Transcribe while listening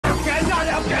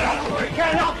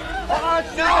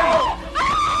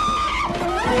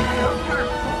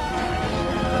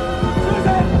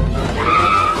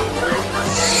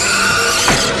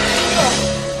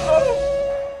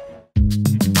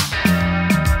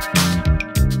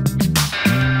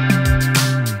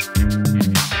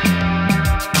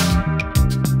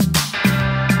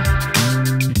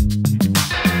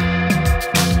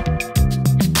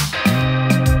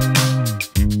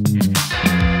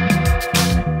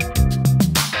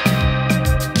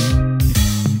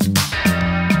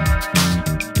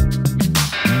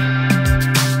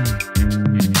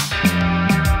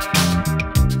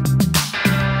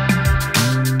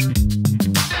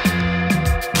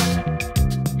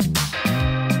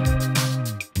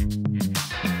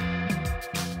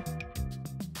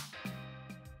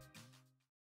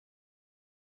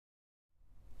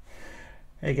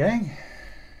Hey gang,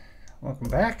 welcome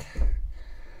back.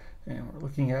 And we're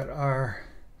looking at our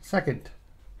second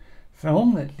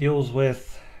film that deals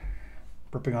with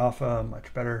ripping off a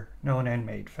much better known and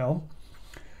made film.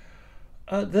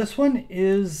 This one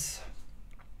is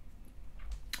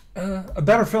a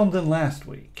better film than last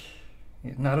week.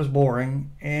 It's not as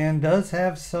boring and does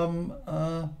have some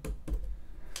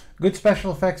good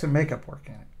special effects and makeup work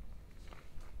in it.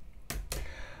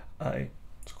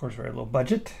 It's of course very low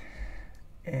budget,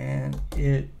 and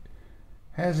it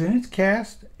has in its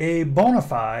cast a bona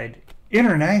fide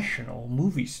international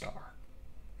movie star.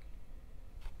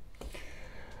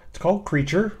 It's called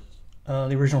Creature.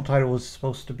 The original title was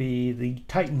supposed to be The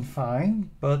Titan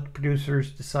Find, but the producers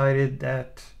decided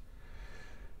that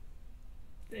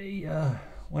they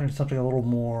wanted something with a little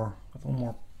more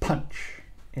punch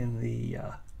in the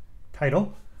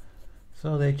title,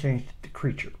 so they changed it to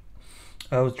Creature.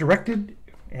 It was directed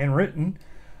and written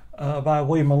by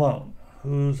William Malone,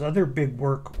 whose other big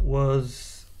work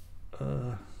was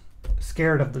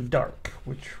Scared of the Dark,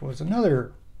 which was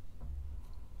another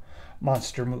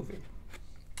monster movie.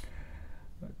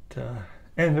 But,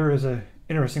 and there is an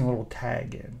interesting little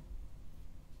tie-in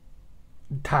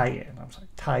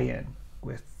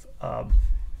with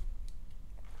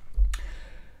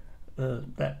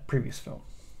that previous film.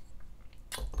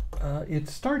 It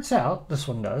starts out, this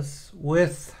one does,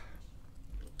 with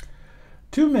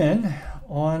two men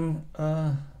on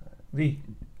the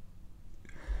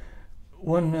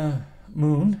one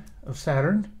moon of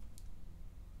Saturn,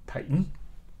 Titan,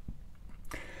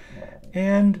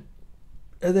 and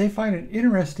they find an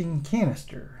interesting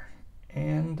canister,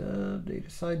 and they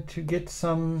decide to get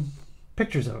some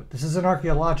pictures of it. This is an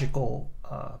archaeological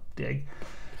dig,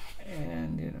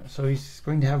 and so he's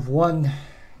going to have one,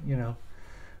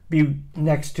 be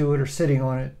next to it or sitting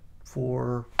on it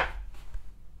for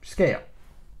scale.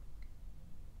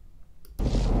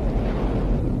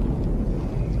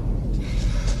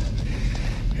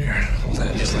 Here, hold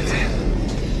that just like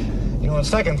that. On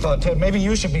second thought, Ted, maybe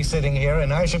you should be sitting here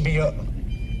and I should be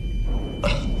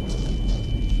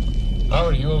Howard,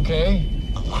 are you okay?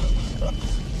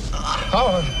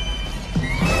 Howard!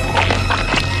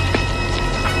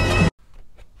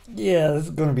 Yeah, this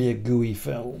is going to be a gooey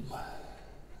film.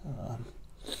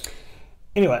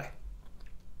 Anyway,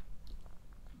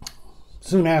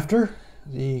 soon after,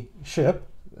 the ship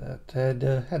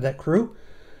that had that crew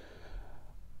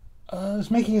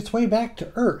is making its way back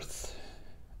to Earth,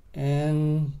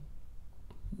 and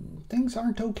things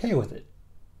aren't okay with it.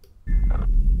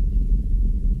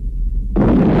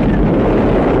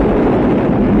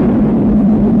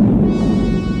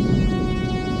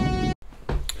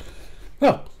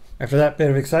 Well, after that bit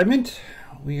of excitement,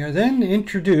 we are then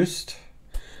introduced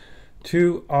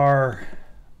to our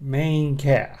main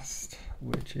cast,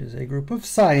 which is a group of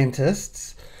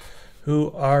scientists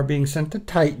who are being sent to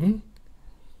Titan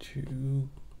to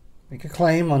make a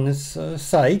claim on this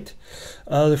site.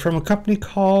 They're from a company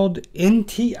called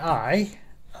NTI.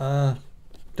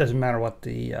 Doesn't matter what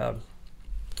the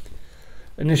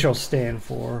initials stand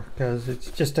for, because it's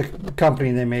just a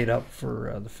company they made up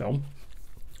for the film.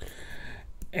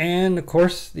 And of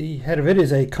course, the head of it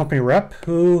is a company rep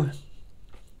who,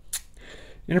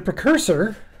 in a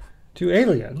precursor to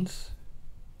Aliens,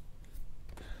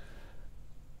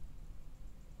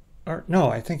 or no,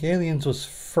 I think Aliens was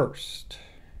first.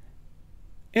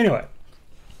 Anyway,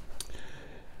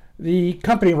 the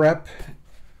company rep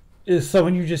is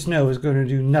someone you just know is going to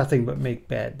do nothing but make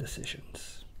bad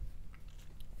decisions.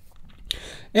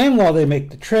 And while they make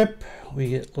the trip, we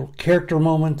get little character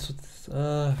moments with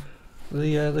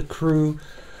the crew.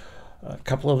 A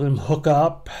couple of them hook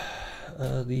up.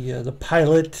 The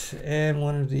pilot and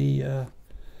one of the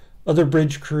other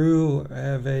bridge crew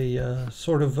have a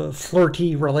sort of a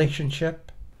flirty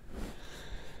relationship.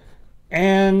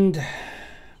 And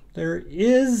there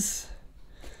is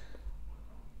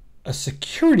a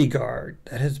security guard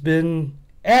that has been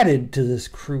added to this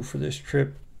crew for this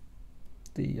trip.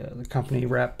 The company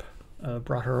rep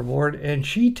brought her aboard, and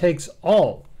she takes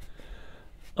all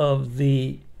of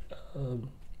the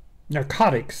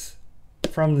narcotics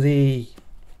from the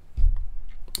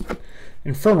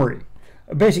infirmary.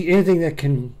 Basically anything that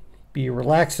can be a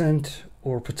relaxant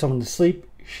or put someone to sleep,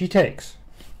 she takes.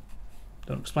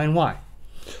 Don't explain why.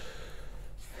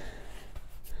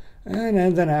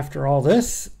 And then after all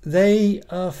this, they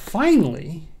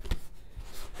finally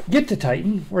get to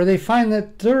Titan, where they find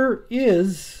that there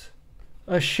is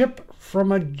a ship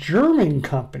from a German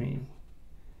company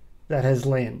that has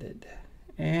landed.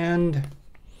 And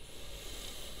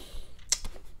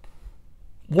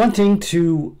wanting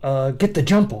to get the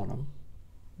jump on them,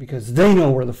 because they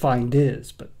know where the find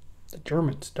is, but the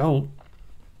Germans don't.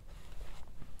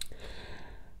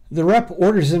 The rep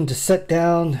orders him to set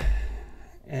down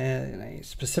in a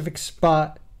specific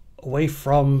spot away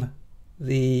from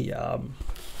the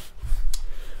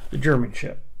German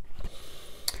ship.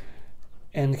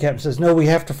 And the captain says, no, we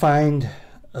have to find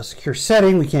a secure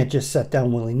setting. We can't just set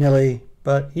down willy-nilly.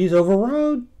 But he's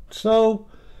overrode, so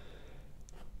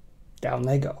down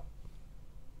they go.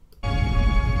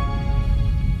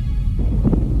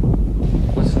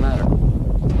 What's the matter?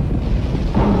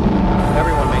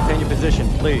 Everyone, maintain your position,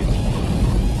 please.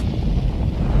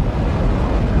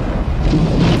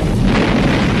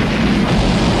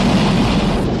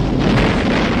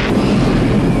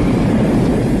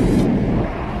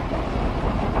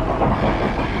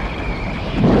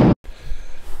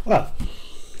 Well,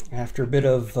 after a bit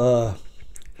of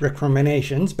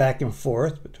recriminations back and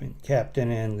forth between the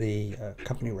captain and the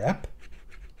company rep,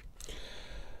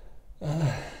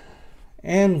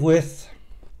 and with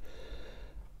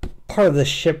part of the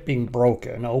ship being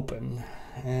broken open,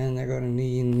 and they're going to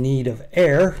be in need of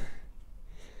air,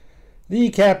 the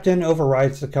captain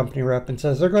overrides the company rep and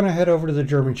says they're going to head over to the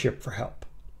German ship for help.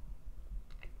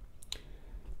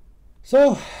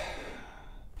 So,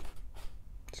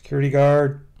 security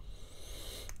guard,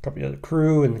 a couple of the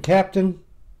crew, and the captain,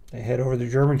 they head over to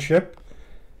the German ship,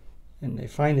 and they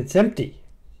find it's empty.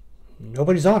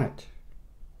 Nobody's on it.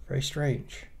 Very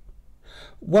strange.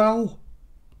 Well,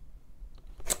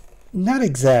 not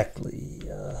exactly.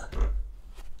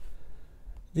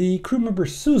 The crew member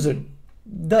Susan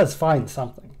does find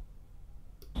something.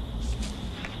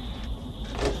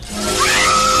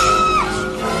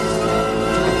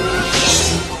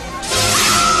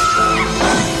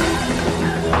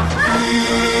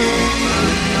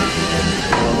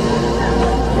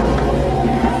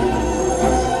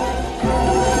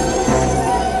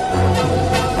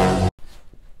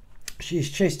 She's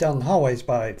chased down the hallways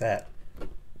by that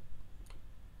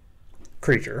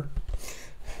creature.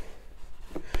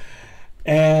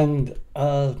 And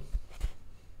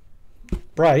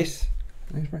Bryce,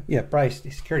 Bryce, the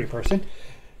security person,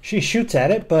 she shoots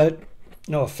at it, but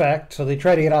no effect. So they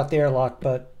try to get out the airlock,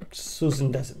 but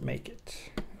Susan doesn't make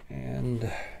it. And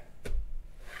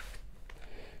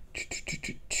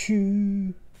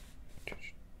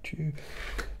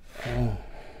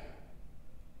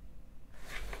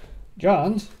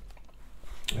Johns,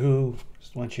 who is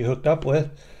the one she hooked up with,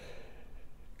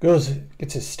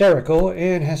 gets hysterical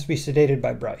and has to be sedated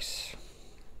by Bryce.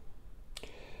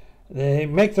 They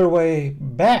make their way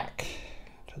back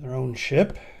to their own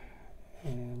ship,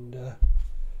 and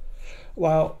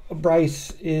while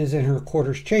Bryce is in her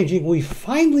quarters changing, we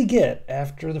finally get,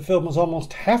 after the film was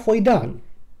almost halfway done,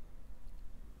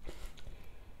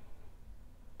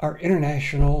 our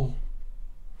international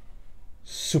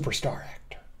superstar actor.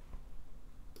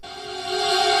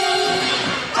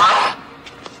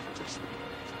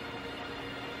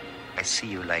 I see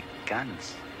you like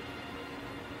guns.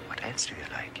 What else do you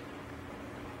like?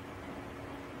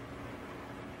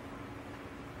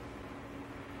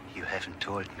 You haven't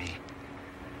told me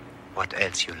what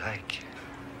else you like.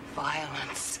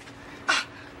 Violence.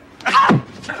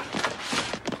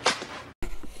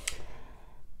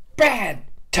 Bad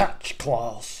touch,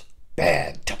 Klaus.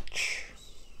 Bad touch.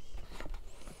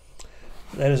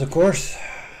 That is, of course,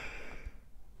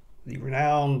 the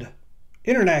renowned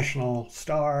international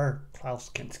star Klaus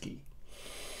Kinski.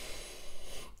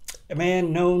 A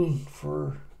man known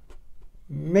for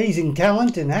amazing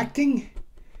talent in acting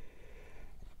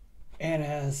and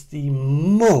as the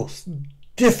most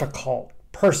difficult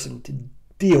person to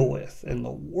deal with in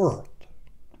the world.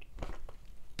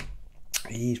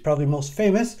 He's probably most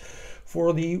famous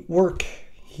for the work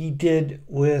he did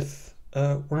with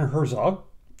Werner Herzog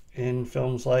in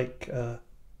films like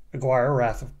Aguirre,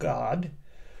 Wrath of God,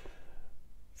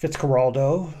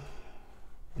 Fitzcarraldo,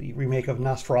 the remake of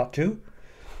Nosferatu,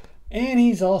 and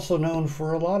he's also known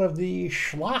for a lot of the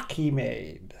schlock he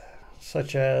made,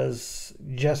 such as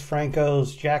Jess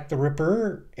Franco's Jack the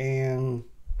Ripper and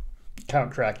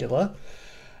Count Dracula,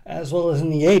 as well as in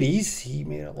the 80s he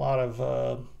made a lot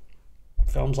of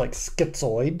films like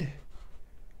Schizoid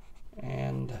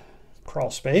and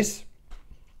Crawl Space.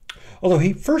 Although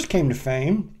he first came to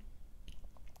fame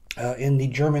in the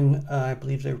German, I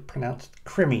believe they were pronounced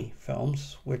Krimi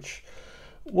films, which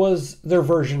was their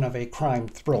version of a crime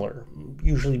thriller,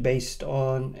 usually based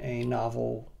on a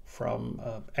novel from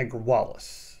Edgar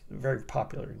Wallace, very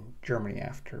popular in Germany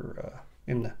after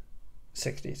in the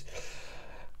 60s.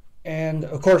 And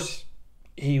of course,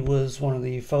 he was one of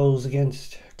the foes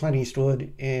against Clint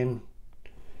Eastwood in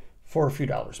For a Few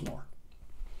Dollars More.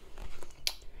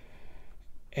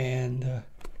 And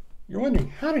you're wondering,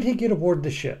 how did he get aboard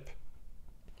the ship?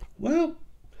 Well,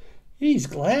 he's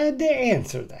glad to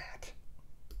answer that.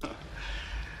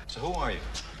 So who are you?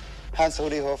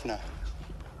 Hans-Rudi Hofner,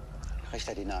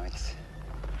 Richter Dynamics.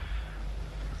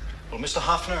 Well, Mr.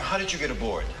 Hoffner, how did you get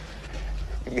aboard?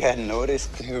 If you hadn't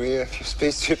noticed, the rear of your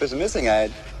spaceship is missing. I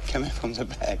had come in from the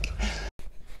back.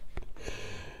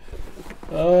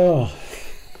 Oh,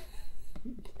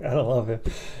 gotta love him.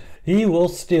 He will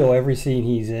steal every scene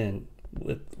he's in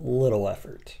with little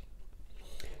effort.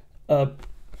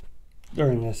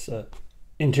 During this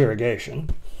interrogation,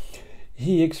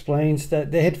 he explains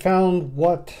that they had found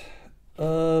what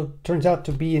turns out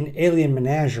to be an alien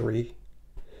menagerie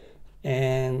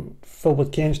and filled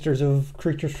with canisters of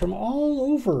creatures from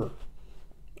all over,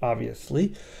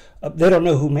 obviously. They don't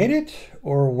know who made it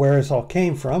or where this all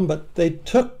came from, but they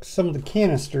took some of the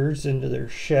canisters into their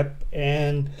ship,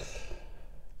 and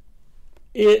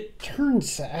it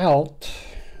turns out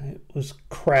it was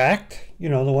cracked, you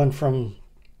know, the one from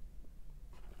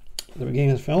the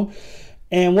beginning of the film,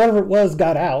 and whatever it was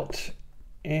got out,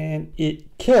 and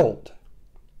it killed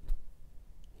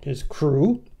his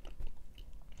crew.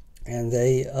 And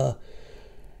they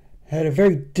had a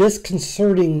very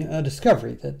disconcerting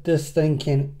discovery that this thing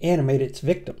can animate its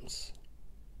victims.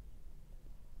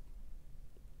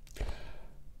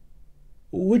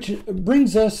 Which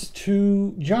brings us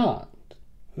to John,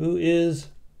 who is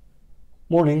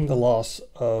mourning the loss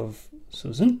of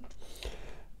Susan,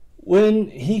 when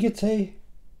he gets a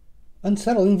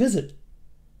unsettling visit.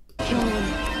 John.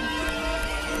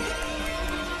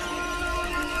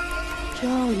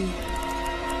 John.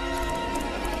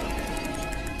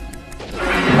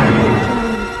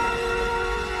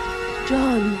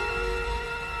 John,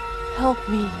 help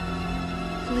me,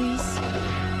 please.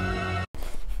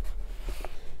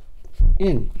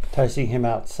 Enticing him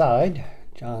outside,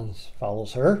 John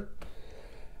follows her,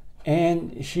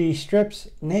 and she strips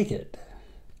naked.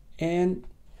 And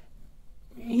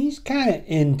he's kind of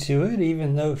into it,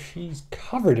 even though she's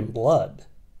covered in blood.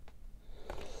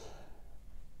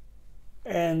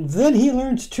 And then he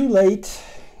learns too late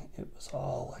it was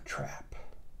all a trap.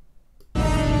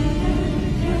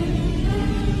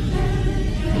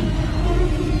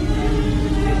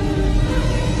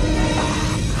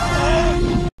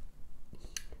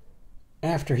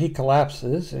 After he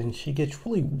collapses and she gets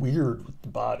really weird with the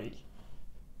body,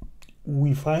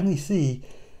 we finally see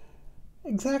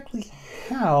exactly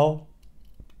how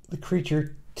the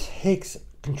creature takes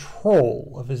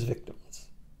control of his victims.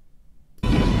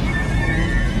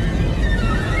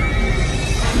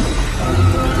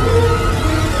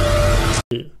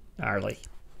 Gnarly.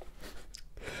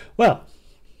 Well,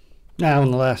 now in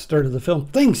the last third of the film,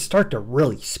 things start to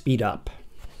really speed up.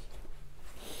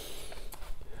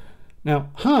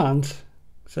 Now, Hans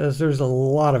says there's a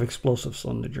lot of explosives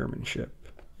on the German ship,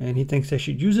 and he thinks they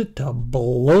should use it to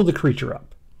blow the creature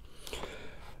up.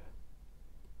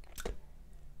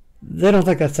 They don't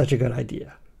think that's such a good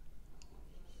idea.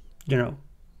 You know,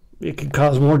 it could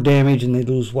cause more damage and they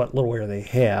lose what little air they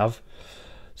have.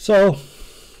 So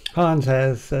Hans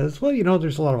says, well, you know,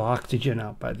 there's a lot of oxygen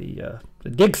out by the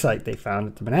dig site they found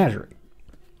at the menagerie.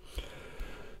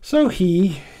 So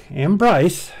he and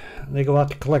Bryce, they go out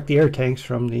to collect the air tanks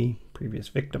from the previous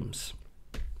victims.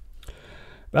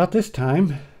 About this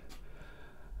time,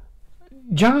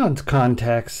 Johns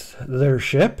contacts their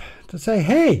ship to say,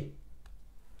 hey,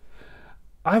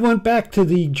 I went back to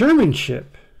the German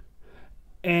ship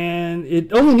and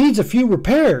it only needs a few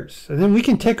repairs and then we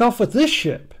can take off with this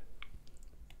ship.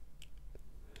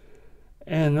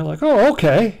 And they're like, oh,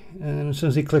 okay. And as soon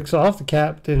as he clicks off, the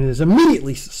captain is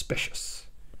immediately suspicious.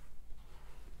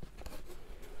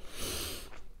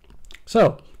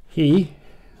 So he,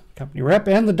 company rep,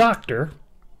 and the doctor,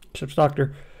 ship's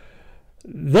doctor,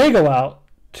 they go out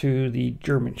to the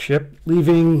German ship,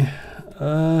 leaving,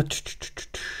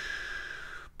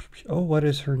 what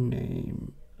is her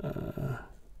name?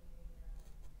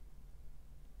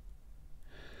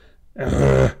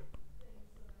 God,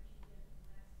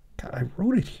 I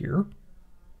wrote it here.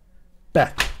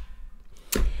 Beth.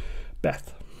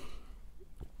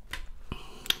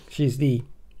 She's the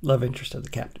love interest of the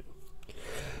captain.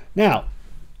 Now,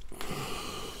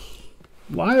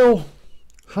 while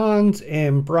Hans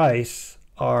and Bryce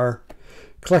are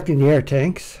collecting the air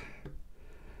tanks,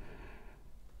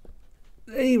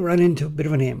 they run into a bit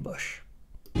of an ambush.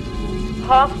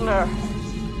 Hoffner.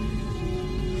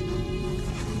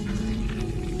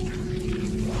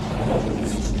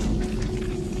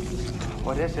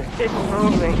 What is it? It's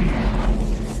moving.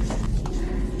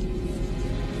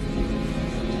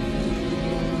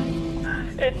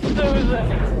 It's Susan.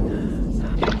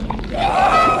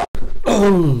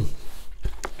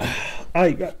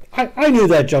 I knew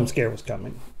that jump scare was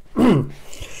coming.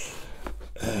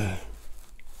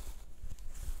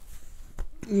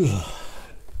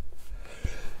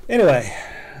 Anyway,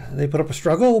 they put up a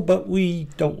struggle, but we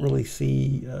don't really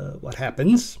see what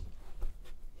happens.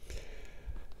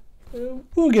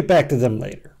 We'll get back to them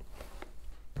later.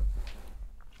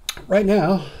 Right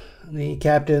now, the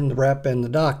captain, the rep, and the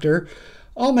doctor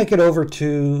all make it over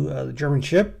to the German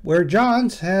ship, where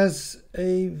Johns has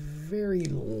a very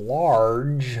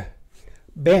large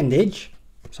bandage,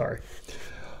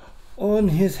 on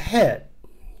his head.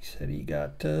 He said he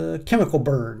got a chemical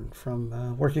burn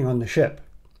from working on the ship.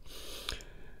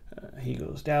 He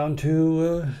goes down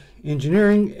to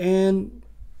engineering, and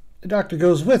the doctor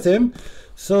goes with him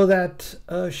so that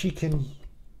she can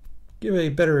give a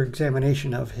better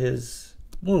examination of his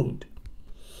wound.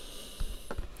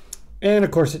 And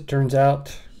of course, it turns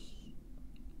out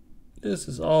this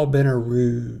has all been a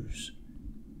ruse.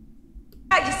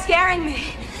 You're scaring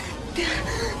me.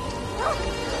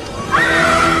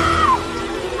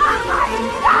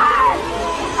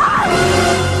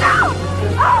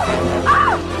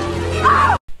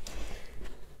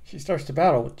 She starts to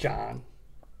battle with John,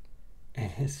 and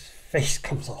his face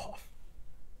comes off.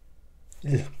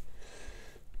 Yeah.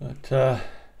 But the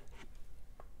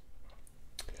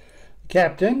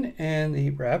captain and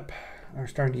the rep are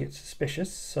starting to get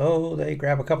suspicious, so they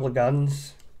grab a couple of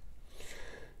guns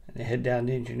and they head down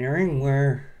to engineering,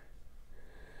 where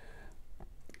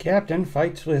the captain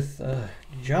fights with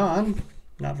John,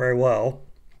 not very well,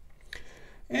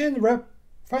 and the rep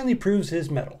finally proves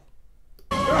his mettle.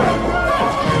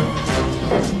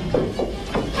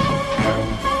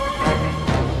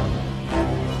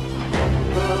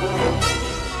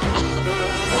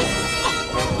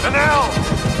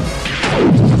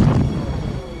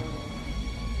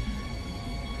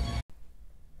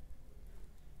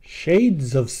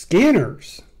 Shades of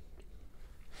scanners.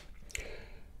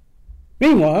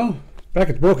 Meanwhile, back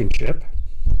at the broken ship.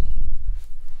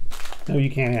 No, you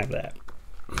can't have that.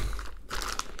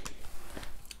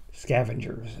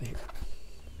 Scavengers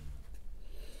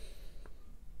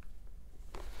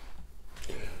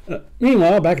here.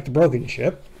 Meanwhile, back at the broken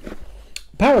ship,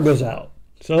 power goes out.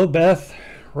 So Beth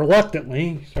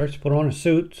reluctantly starts to put on a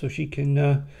suit so she can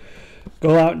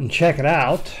go out and check it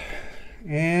out.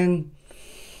 And,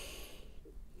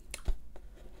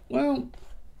 well,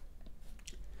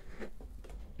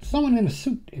 someone in a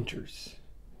suit enters.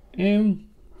 And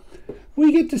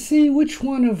we get to see which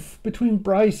one of between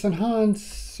Bryce and Hans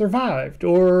survived,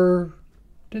 or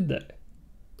did they?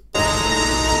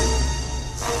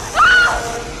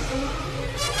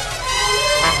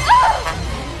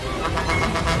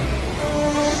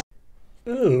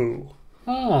 Ooh,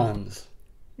 Hans,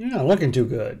 you're not looking too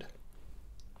good.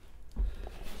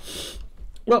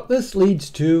 Well, this leads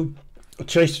to a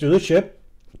chase through the ship,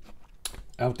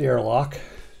 out the airlock,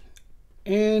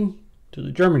 and to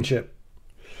the German ship.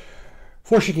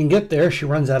 Before she can get there, she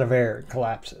runs out of air and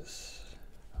collapses.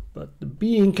 But the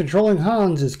being controlling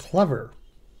Hans is clever.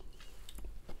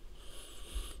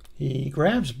 He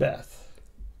grabs Beth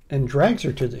and drags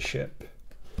her to the ship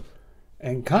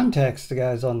and contacts the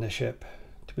guys on the ship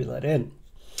to be let in.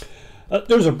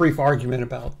 There's a brief argument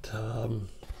about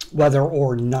whether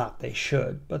or not they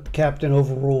should, but the captain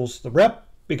overrules the rep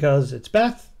because it's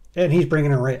Beth and he's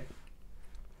bringing her in.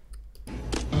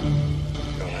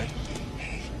 All right?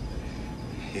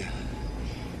 Yeah.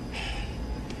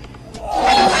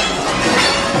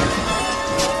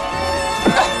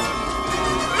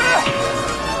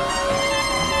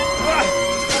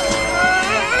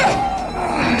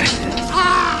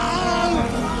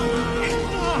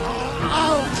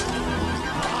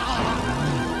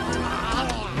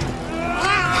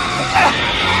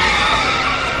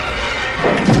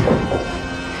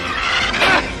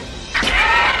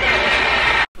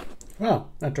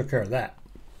 Well, that took care of that.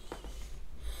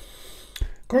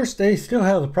 Of course, they still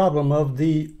have the problem of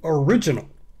the original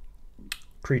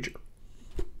creature.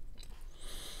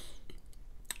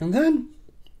 And then,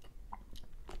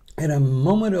 in a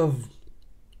moment of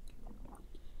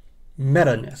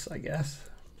meta-ness, I guess,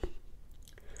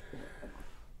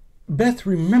 Beth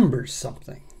remembers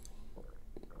something.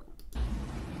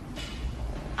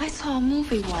 I saw a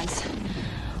movie once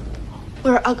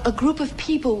where a group of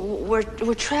people were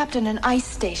trapped in an ice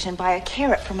station by a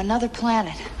carrot from another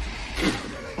planet.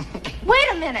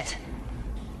 Wait a minute!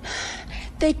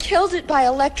 They killed it by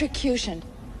electrocution.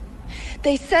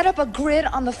 They set up a grid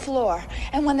on the floor,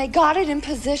 and when they got it in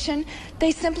position,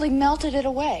 they simply melted it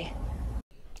away.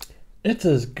 It's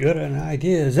as good an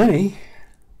idea as any,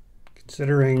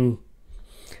 considering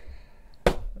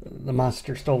the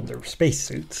monster stole their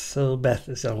spacesuits, so Beth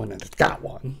is the only one that's got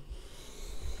one.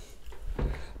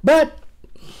 But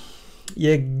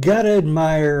you gotta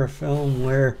admire a film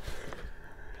where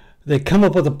they come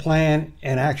up with a plan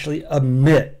and actually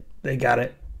admit they got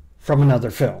it from another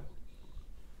film.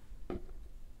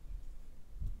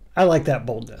 I like that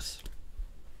boldness.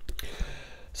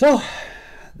 So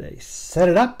they set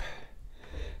it up,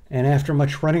 and after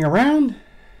much running around,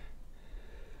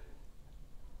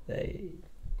 they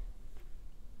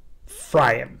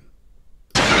fry him.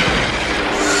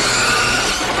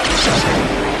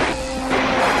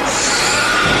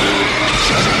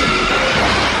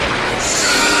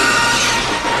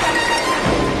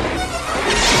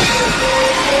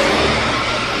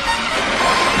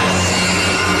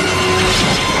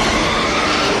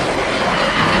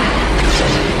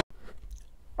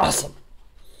 Awesome.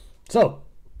 So,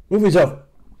 movie's over.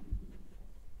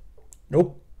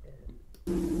 Nope.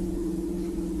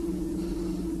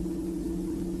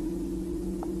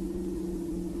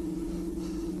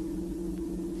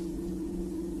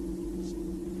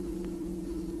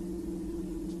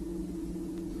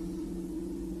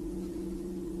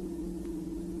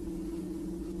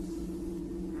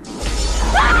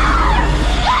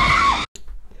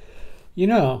 You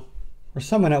know, for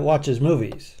someone that watches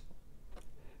movies,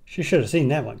 she should have seen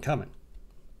that one coming.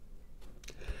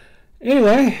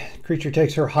 Anyway, the creature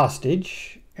takes her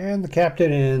hostage, and the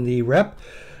captain and the rep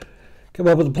come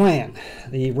up with a plan.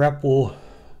 The rep will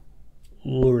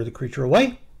lure the creature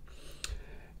away,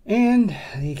 and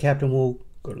the captain will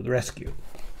go to the rescue.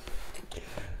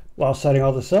 While setting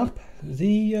all this up,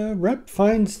 the rep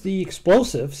finds the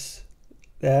explosives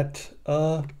that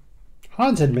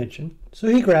Hans had mentioned, so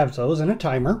he grabs those and a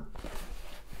timer.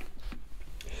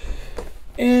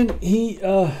 And he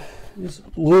is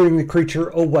luring the creature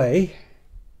away.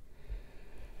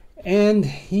 And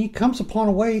he comes upon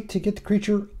a way to get the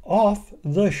creature off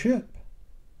the ship.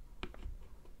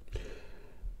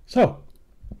 So,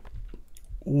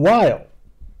 while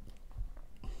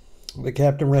the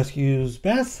captain rescues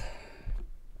Beth,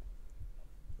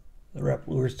 the rep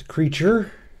lures the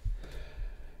creature,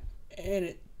 and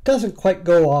it doesn't quite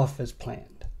go off as planned.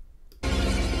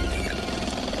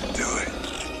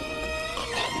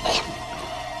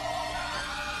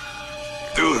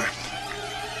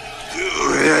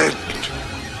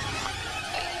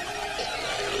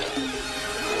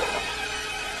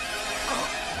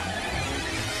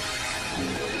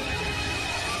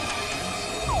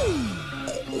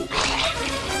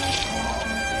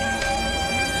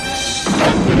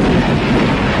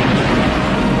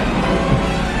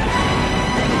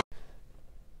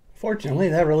 Fortunately,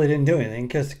 that really didn't do anything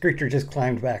because the creature just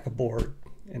climbed back aboard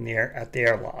in the air at the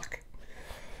airlock,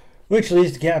 which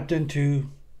leads the captain to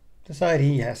decide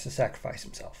he has to sacrifice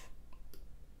himself.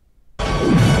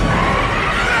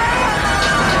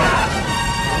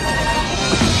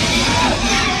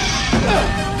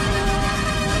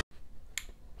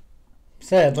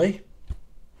 Sadly,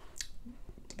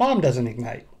 the bomb doesn't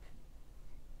ignite.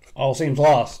 All seems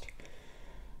lost.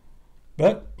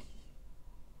 But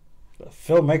the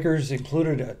filmmakers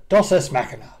included a Deus Ex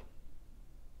Machina.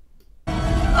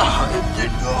 It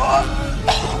did go off.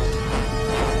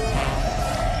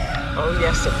 Oh,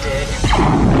 yes, it did.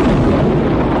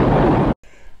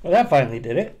 Well, that finally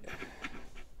did it.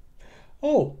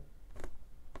 Oh,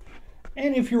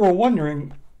 and if you were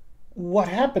wondering what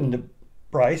happened to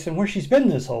Bryce and where she's been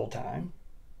this whole time.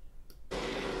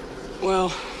 Well,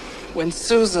 when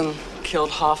Susan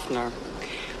killed Hoffner,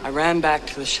 I ran back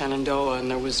to the Shenandoah and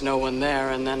there was no one there,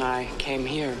 and then I came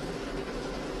here.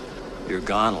 You're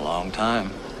gone a long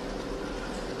time.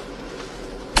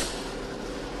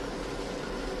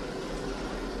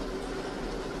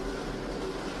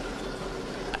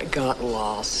 I got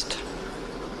lost.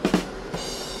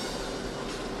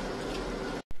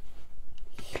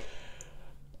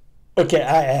 Okay,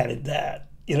 I added that.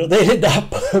 You know, they did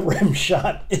not put a rim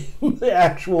shot in the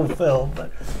actual film,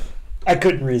 but I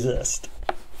couldn't resist.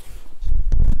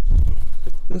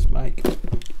 This mic.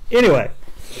 Anyway,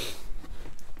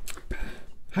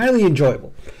 highly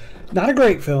enjoyable. Not a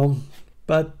great film,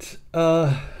 but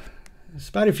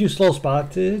despite a few slow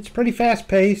spots, it's pretty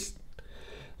fast-paced. A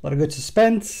lot of good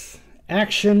suspense,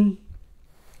 action,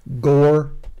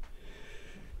 gore,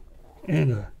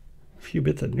 and a few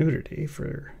bits of nudity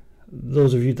for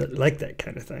those of you that like that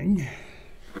kind of thing.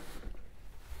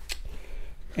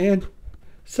 And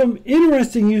some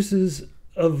interesting uses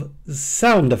of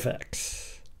sound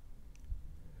effects.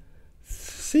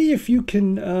 See if you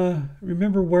can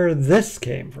remember where this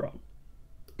came from.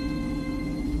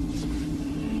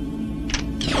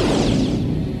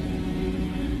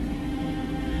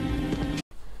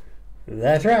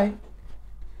 That's right.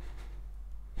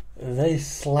 They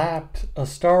slapped a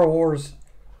Star Wars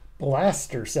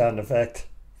blaster sound effect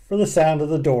for the sound of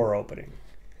the door opening.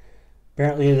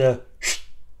 Apparently the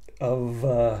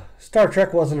of Star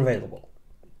Trek wasn't available.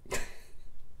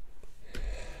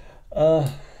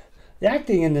 The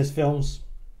acting in this film's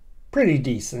pretty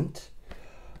decent.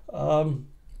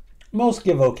 Most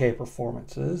give okay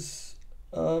performances.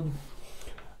 Of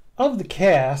the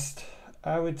cast,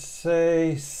 I would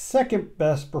say second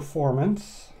best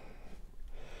performance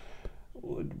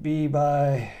would be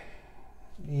by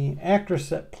the actress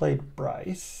that played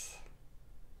Bryce,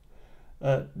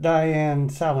 Diane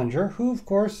Salinger, who of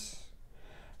course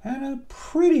had a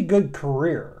pretty good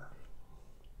career.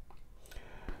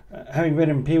 Having been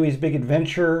in Pee-wee's Big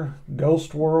Adventure,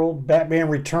 Ghost World, Batman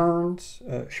Returns,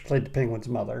 she played the Penguin's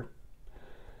mother,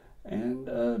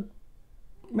 and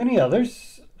many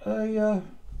others.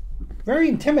 Very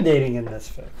intimidating in this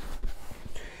film.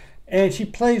 And she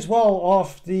plays well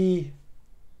off the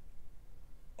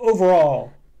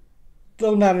overall,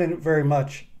 though not in it very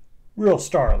much, real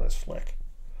star of this flick,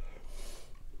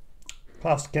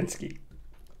 Klaus Kinski,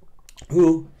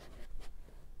 who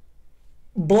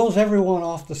blows everyone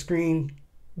off the screen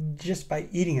just by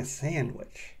eating a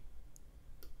sandwich.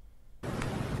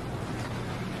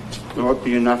 There ought to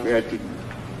be enough air to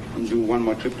do one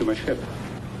more trip to my ship.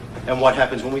 And what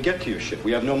happens when we get to your ship?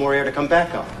 We have no more air to come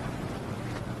back on.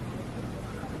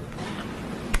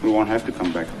 We won't have to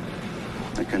come back.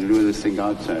 I can lure this thing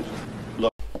outside.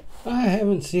 Look, I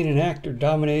haven't seen an actor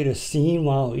dominate a scene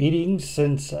while eating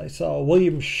since I saw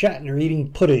William Shatner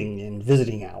eating pudding in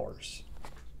Visiting Hours.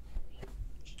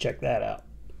 Check that out.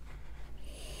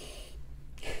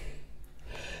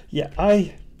 Yeah,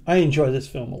 I enjoy this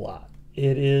film a lot.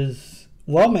 It is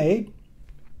well made,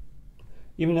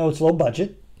 even though it's low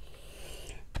budget,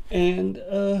 and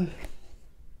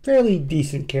fairly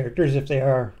decent characters if they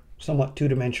are somewhat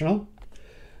two-dimensional.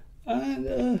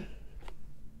 And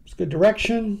it's good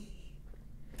direction,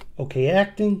 okay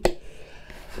acting.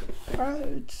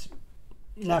 It's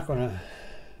not going to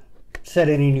set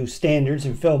any new standards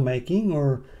in filmmaking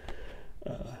or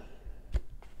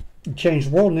change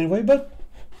the world in any way, but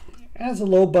as a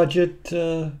low-budget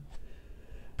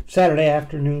Saturday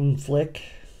afternoon flick,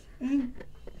 and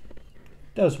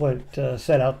does what it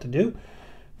set out to do,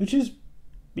 which is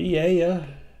be a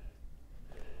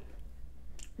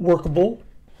workable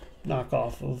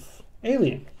knockoff of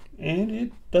Alien, and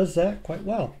it does that quite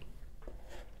well.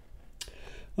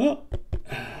 Well,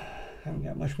 I haven't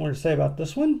got much more to say about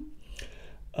this one.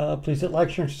 Please hit like,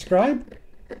 share, and subscribe,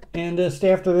 and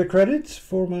stay after the credits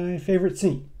for my favorite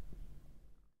scene.